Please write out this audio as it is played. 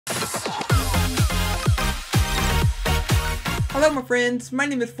Hello my friends, my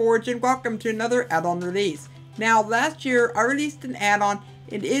name is Forge and welcome to another add-on release. Now last year I released an add-on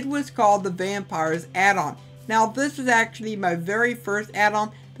and it was called the Vampires add-on. Now this was actually my very first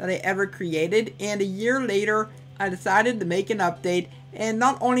add-on that I ever created, and a year later I decided to make an update, and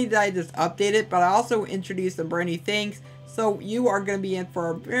not only did I just update it, but I also introduced some brand new things. So you are going to be in for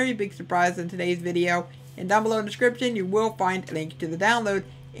a very big surprise in today's video, and down below in the description you will find a link to the download,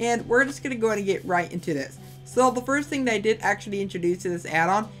 and we're just going to go ahead and get right into this. So the first thing that I did actually introduce to this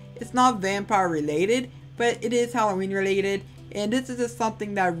add-on, it's not vampire related, but it is Halloween related, and this is just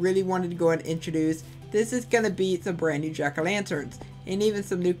something that I really wanted to go ahead and introduce. This is going to be some brand new jack-o'-lanterns, and even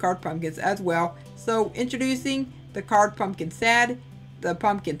some new card pumpkins as well. So introducing the card pumpkin sad, the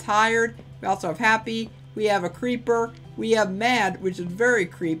pumpkin tired, we also have happy, we have a creeper, we have mad, which is very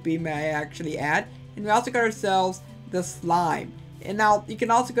creepy, may I actually add, and we also got ourselves the slime. And now you can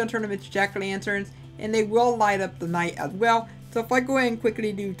also go and turn them into jack-o'-lanterns, and they will light up the night as well. So if I go ahead and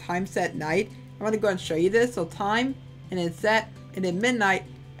quickly do time set night, I'm going to go ahead and show you this. So time, and then set, and then midnight.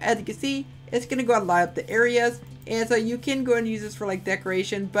 As you can see, it's going to go ahead and light up the areas. And so you can go and use this for like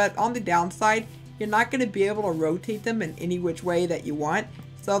decoration, but on the downside, you're not going to be able to rotate them in any which way that you want.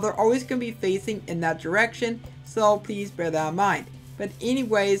 So they're always going to be facing in that direction. So please bear that in mind. But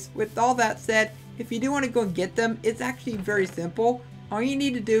anyways, with all that said, if you do want to go and get them, it's actually very simple. All you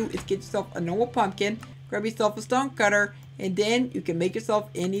need to do is get yourself a normal pumpkin, grab yourself a stone cutter, and then you can make yourself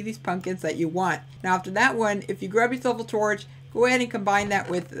any of these pumpkins that you want. Now after that one, if you grab yourself a torch, go ahead and combine that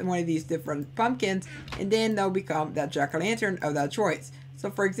with one of these different pumpkins, and then they'll become that jack-o'-lantern of that choice. So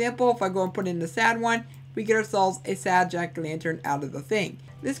for example, if I go and put in the sad one, we get ourselves a sad jack-o'-lantern out of the thing.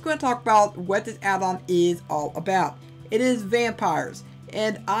 Let's go and talk about what this add-on is all about. It is vampires,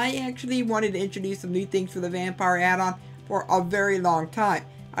 and I actually wanted to introduce some new things for the vampire add-on for a very long time.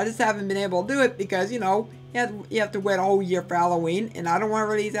 I just haven't been able to do it because, you know, you have to wait a whole year for Halloween, and I don't want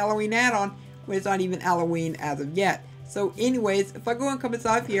to release Halloween add-on when it's not even Halloween as of yet. So anyways, if I go and come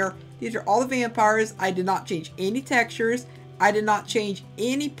inside here, these are all the vampires. I did not change any textures. I did not change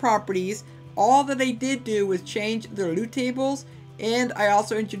any properties. All that I did do was change their loot tables, and I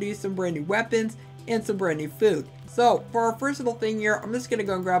also introduced some brand new weapons and some brand new food. So for our first little thing here, I'm just going to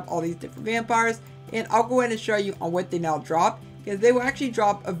go and grab all these different vampires, and I'll go ahead and show you on what they now drop, because they will actually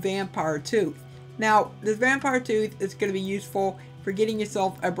drop a vampire tooth. Now this vampire tooth is going to be useful for getting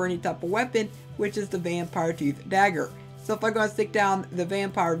yourself a brand new type of weapon, which is the vampire tooth dagger. So if I go and stick down the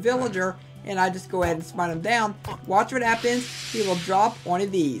vampire villager and I just go ahead and smite him down, watch what happens. He will drop one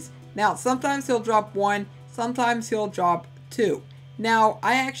of these. Now sometimes he'll drop one, sometimes he'll drop two. Now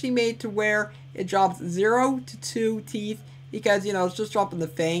I actually made to where it drops 0 to 2 teeth, because you know it's just dropping the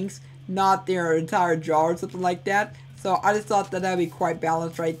fangs, not their entire jaw or something like that. So I just thought that would be quite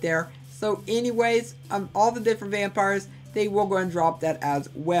balanced right there. So anyways, all the different vampires, they will go and drop that as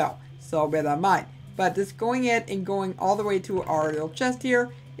well. So bear that in mind. But just going ahead and going all the way to our little chest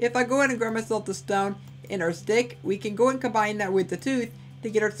here, if I go ahead and grab myself the stone and our stick, we can go and combine that with the tooth to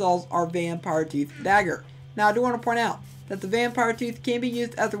get ourselves our vampire tooth dagger. Now I do want to point out that the vampire tooth can be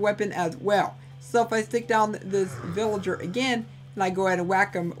used as a weapon as well. So if I stick down this villager again, and I go ahead and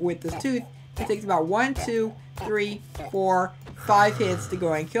whack him with this tooth, it takes about 1, 2, 3, 4, 5 hits to go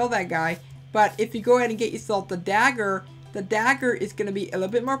ahead and kill that guy. But if you go ahead and get yourself the dagger is going to be a little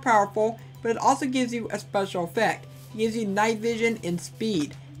bit more powerful, but it also gives you a special effect. It gives you night vision and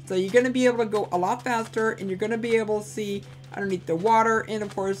speed. So you're going to be able to go a lot faster, and you're going to be able to see underneath the water and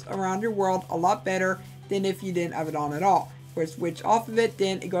of course around your world a lot better than if you didn't have it on at all. Of course, switch off of it,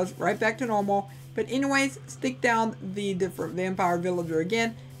 then it goes right back to normal. But anyways, stick down the different vampire villager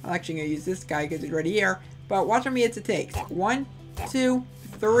again. I'm actually going to use this guy because he's already here. But watch how many hits it takes. 1, 2,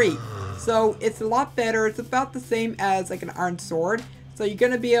 3. So it's a lot better. It's about the same as like an iron sword. So you're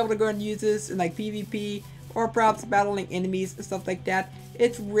going to be able to go and use this in like PvP or perhaps battling enemies and stuff like that.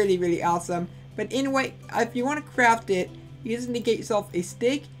 It's really, really awesome. But anyway, if you want to craft it, you just need to get yourself a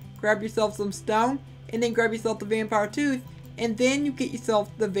stick, grab yourself some stone, and then grab yourself the vampire tooth, and then you get yourself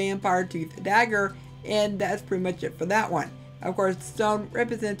the vampire tooth dagger, and that's pretty much it for that one. Of course, stone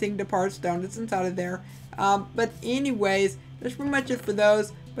representing the part of stone that's inside of there. But anyways, that's pretty much it for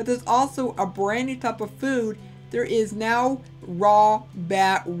those. But there's also a brand new type of food. There is now raw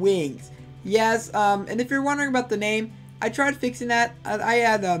bat wings. Yes, and if you're wondering about the name, I tried fixing that. I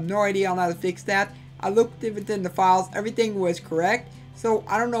had no idea on how to fix that. I looked within the files, everything was correct. So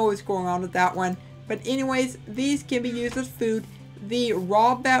I don't know what's going on with that one. But anyways, these can be used as food. The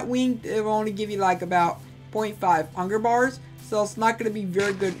raw bat wing, it will only give you like about 0.5 hunger bars. So it's not going to be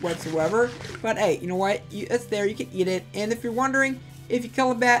very good whatsoever. But hey, you know what? It's there, you can eat it. And if you're wondering, if you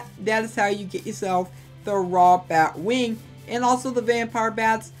kill a bat, that is how you get yourself the raw bat wing. and also the vampire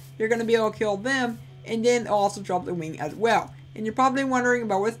bats, you're going to be able to kill them, and then it'll also drop the wing as well. And you're probably wondering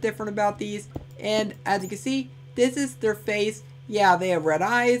about what's different about these, and as you can see, this is their face. Yeah, they have red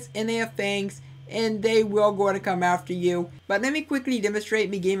eyes, and they have fangs, and they will go ahead and come after you. But let me quickly demonstrate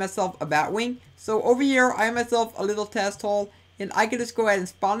me getting myself a bat wing. So over here, I have myself a little test hole, and I can just go ahead and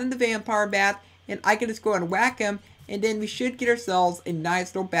spawn in the vampire bat, and I can just go ahead and whack him, and then we should get ourselves a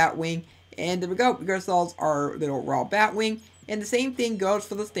nice little bat wing. And there we go, we got ourselves our little raw bat wing. And the same thing goes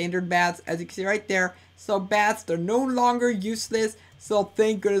for the standard bats, as you can see right there. So bats, they're no longer useless, so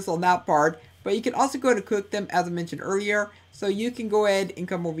thank goodness on that part. But you can also go ahead and cook them, as I mentioned earlier. So you can go ahead and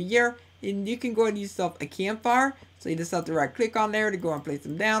come over here, and you can go ahead and use yourself a campfire. So you just have to right click on there to go and place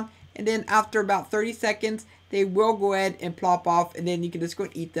them down. And then after about 30 seconds, they will go ahead and plop off, and then you can just go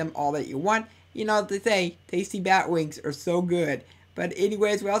and eat them all that you want. You know what they say, tasty bat wings are so good. But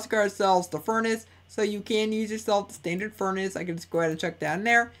anyways, we also got ourselves the furnace. So you can use yourself the standard furnace. I can just go ahead and chuck down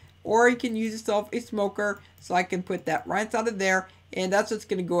there. Or you can use yourself a smoker. So I can put that right inside of there. And that's what's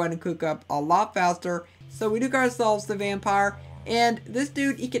going to go ahead and cook up a lot faster. So we do got ourselves the vampire. And this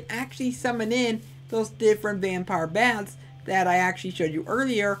dude, he can actually summon in those different vampire bats that I actually showed you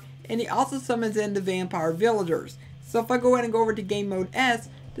earlier. And he also summons in the vampire villagers. So if I go ahead and go over to game mode S,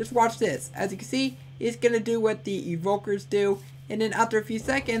 just watch this. As you can see, it's going to do what the evokers do. And then after a few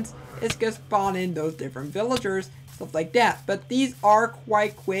seconds, it's going to spawn in those different villagers, stuff like that. But these are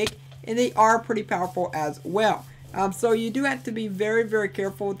quite quick, and they are pretty powerful as well. So you do have to be very, very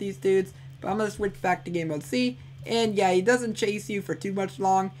careful with these dudes. But I'm going to switch back to game mode C. And yeah, he doesn't chase you for too much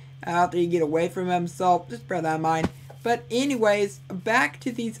long after you get away from him. So just bear that in mind. But anyways, back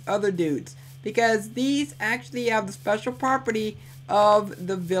to these other dudes. Because these actually have the special property of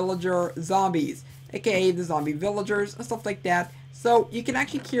the villager zombies. AKA the zombie villagers and stuff like that. So you can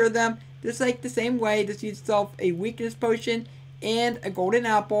actually cure them just like the same way. Just use yourself a weakness potion and a golden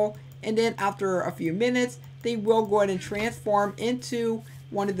apple. And then after a few minutes, they will go ahead and transform into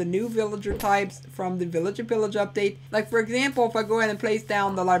one of the new villager types from the Village and Pillage update. Like for example, if I go ahead and place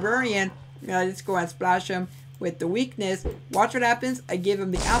down the librarian, just go ahead and splash him with the weakness. Watch what happens. I give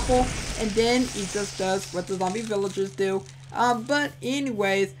him the apple, and then he just does what the zombie villagers do. But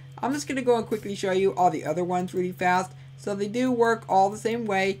anyways, I'm just going to go and quickly show you all the other ones really fast. So they do work all the same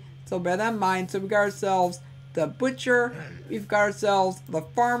way. So bear that in mind. So we got ourselves the butcher. We've got ourselves the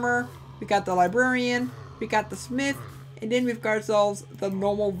farmer. We got the librarian. We got the smith. And then we've got ourselves the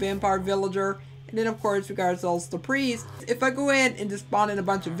normal vampire villager. And then of course we got ourselves the priest. If I go ahead and just spawn in a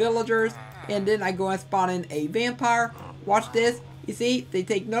bunch of villagers, and then I go and spawn in a vampire, watch this. You see, they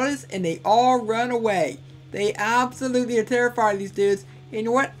take notice and they all run away. They absolutely are terrified of these dudes. And you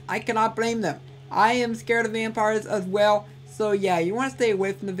know what? I cannot blame them. I am scared of vampires as well. So yeah, you want to stay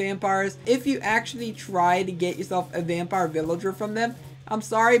away from the vampires. If you actually try to get yourself a vampire villager from them, I'm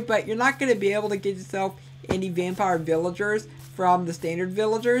sorry, but you're not going to be able to get yourself any vampire villagers from the standard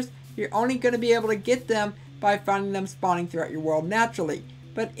villagers. You're only going to be able to get them by finding them spawning throughout your world naturally.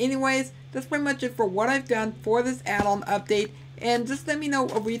 But anyways, that's pretty much it for what I've done for this add-on update. And just let me know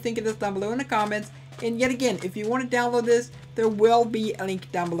what you think of this down below in the comments. And yet again, if you want to download this, there will be a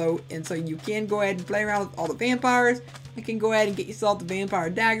link down below. And so you can go ahead and play around with all the vampires. You can go ahead and get yourself the vampire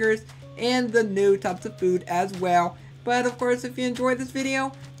daggers and the new types of food as well. But of course, if you enjoyed this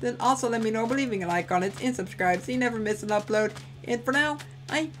video, then also let me know by leaving a like on it and subscribe so you never miss an upload. And for now,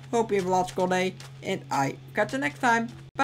 I hope you have a logical day, and I catch you next time.